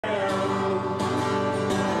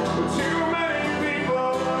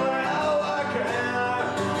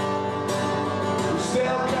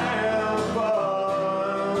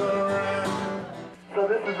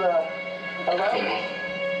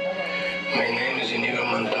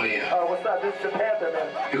What's that? This is Japan, man.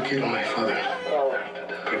 You killed my father. Oh.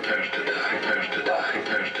 Prepare to die, prepare to die,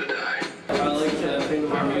 prepare to die. I like to think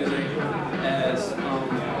of our music as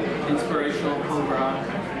inspirational punk rock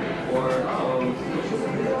or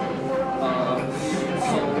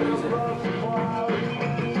soul music.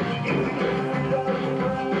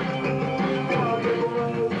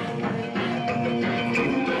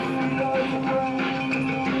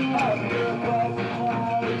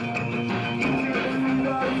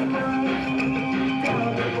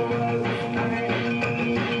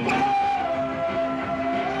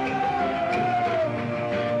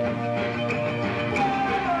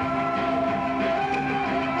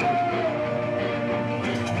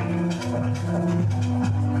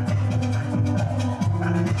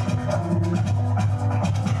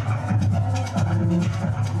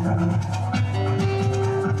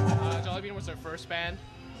 First band,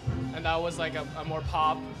 and that was like a more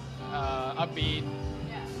pop, upbeat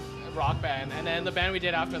rock band. And then the band we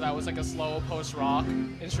did after that was like a slow post-rock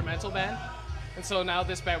instrumental band. And so now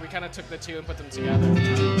this band, we kind of took the two and put them together.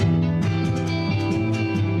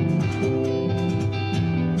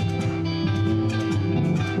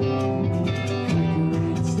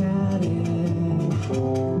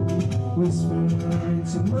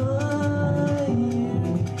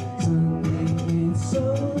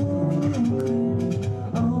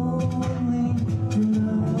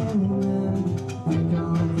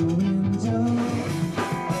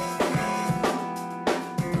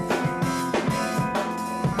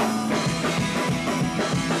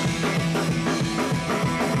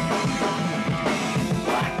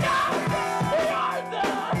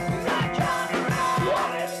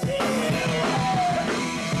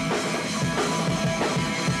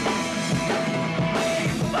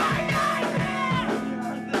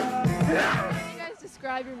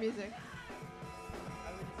 Describe your music.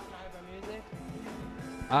 How do we describe our music?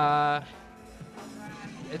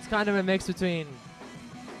 It's kind of a mix between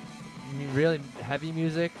really heavy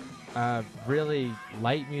music, really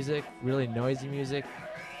light music, really noisy music,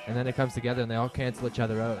 and then it comes together and they all cancel each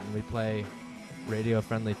other out and we play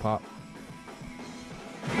radio-friendly pop.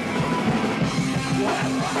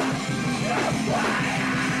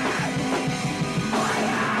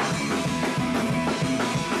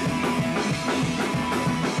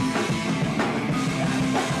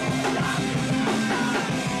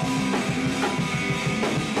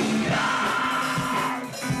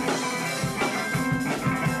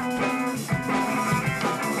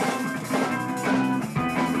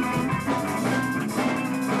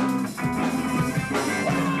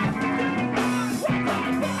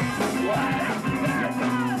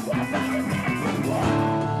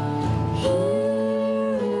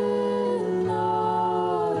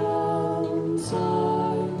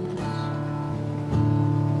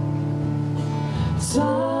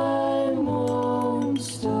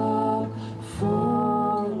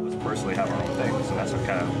 Personally have our own thing, so that's what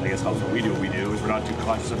kind of, I guess, helps what we do. Is we're not too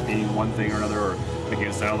conscious of being one thing or another, or making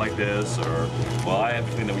it sound like this, or, well, I have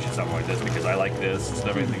to think that we should sound like this because I like this. It's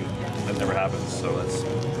never anything that never happens, so it's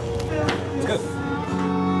good.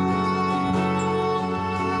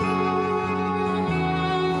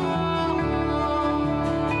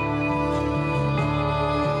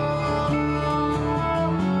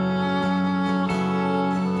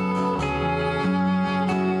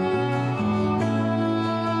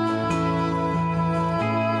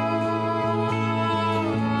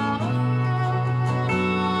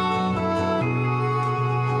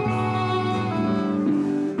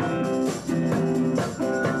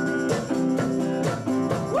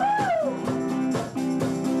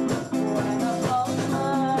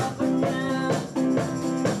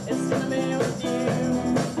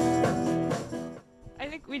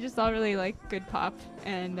 We just all really like good pop,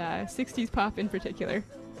 and 60s pop in particular,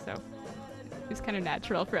 so it was kind of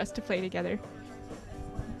natural for us to play together.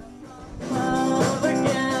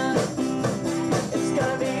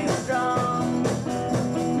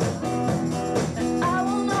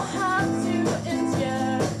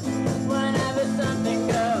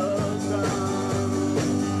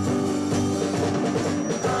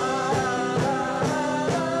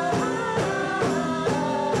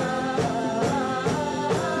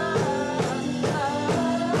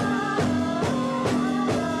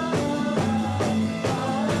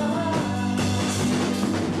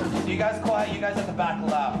 You guys at the back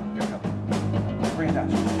loud. Here we go. Bring it down.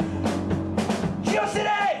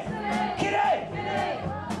 Today!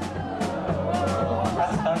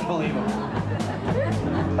 That's unbelievable.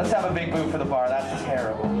 Let's have a big boo for the bar. That's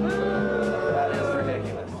terrible. That is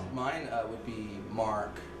ridiculous. Mine would be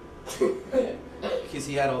Mark. He's because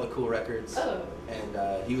he had all the cool records. Oh.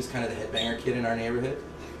 And he was kind of the headbanger kid in our neighborhood.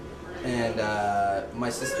 And my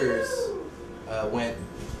sisters went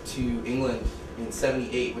to England in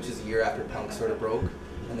 '78, which is a year after punk sort of broke,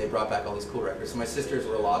 and they brought back all these cool records. So my sisters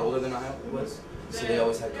were a lot older than I was, so they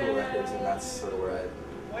always had cool records, and that's sort of where I...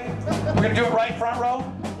 We're gonna do it right front row?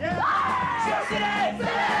 Yeah! Cheers today!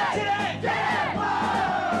 Today! Yeah!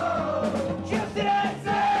 Whoa! Cheers today!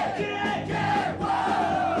 Today! Yeah!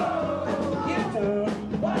 Whoa! You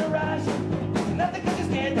two wanna rush? Nothing can just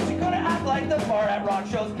get that you're gonna act like the bar at rock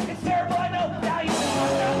shows. It's terrible, I know. Now you know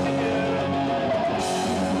what not to do.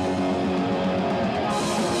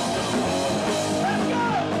 Let's go!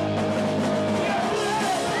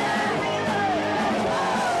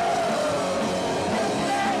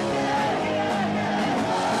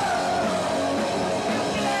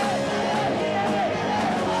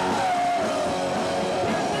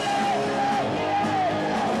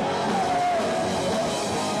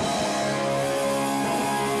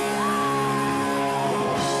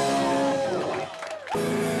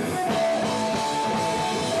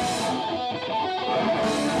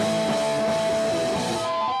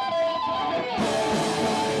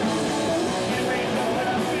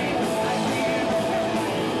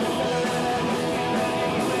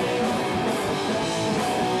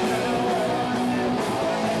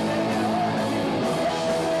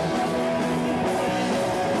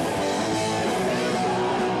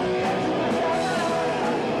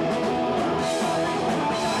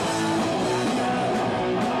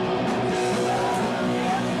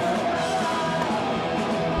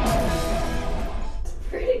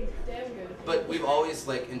 But we've always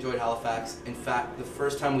like enjoyed Halifax. In fact, the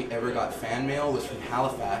first time we ever got fan mail was from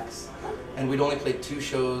Halifax, and we'd only played 2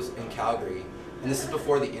 shows in Calgary. And this is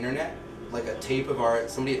before the internet. Like a tape of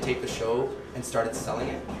somebody had taped the show and started selling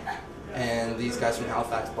it, and these guys from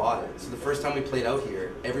Halifax bought it. So the first time we played out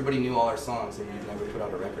here, everybody knew all our songs, and we'd never put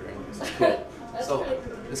out a record or anything. So it's cool. So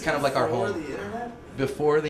it's kind of like our home. Before the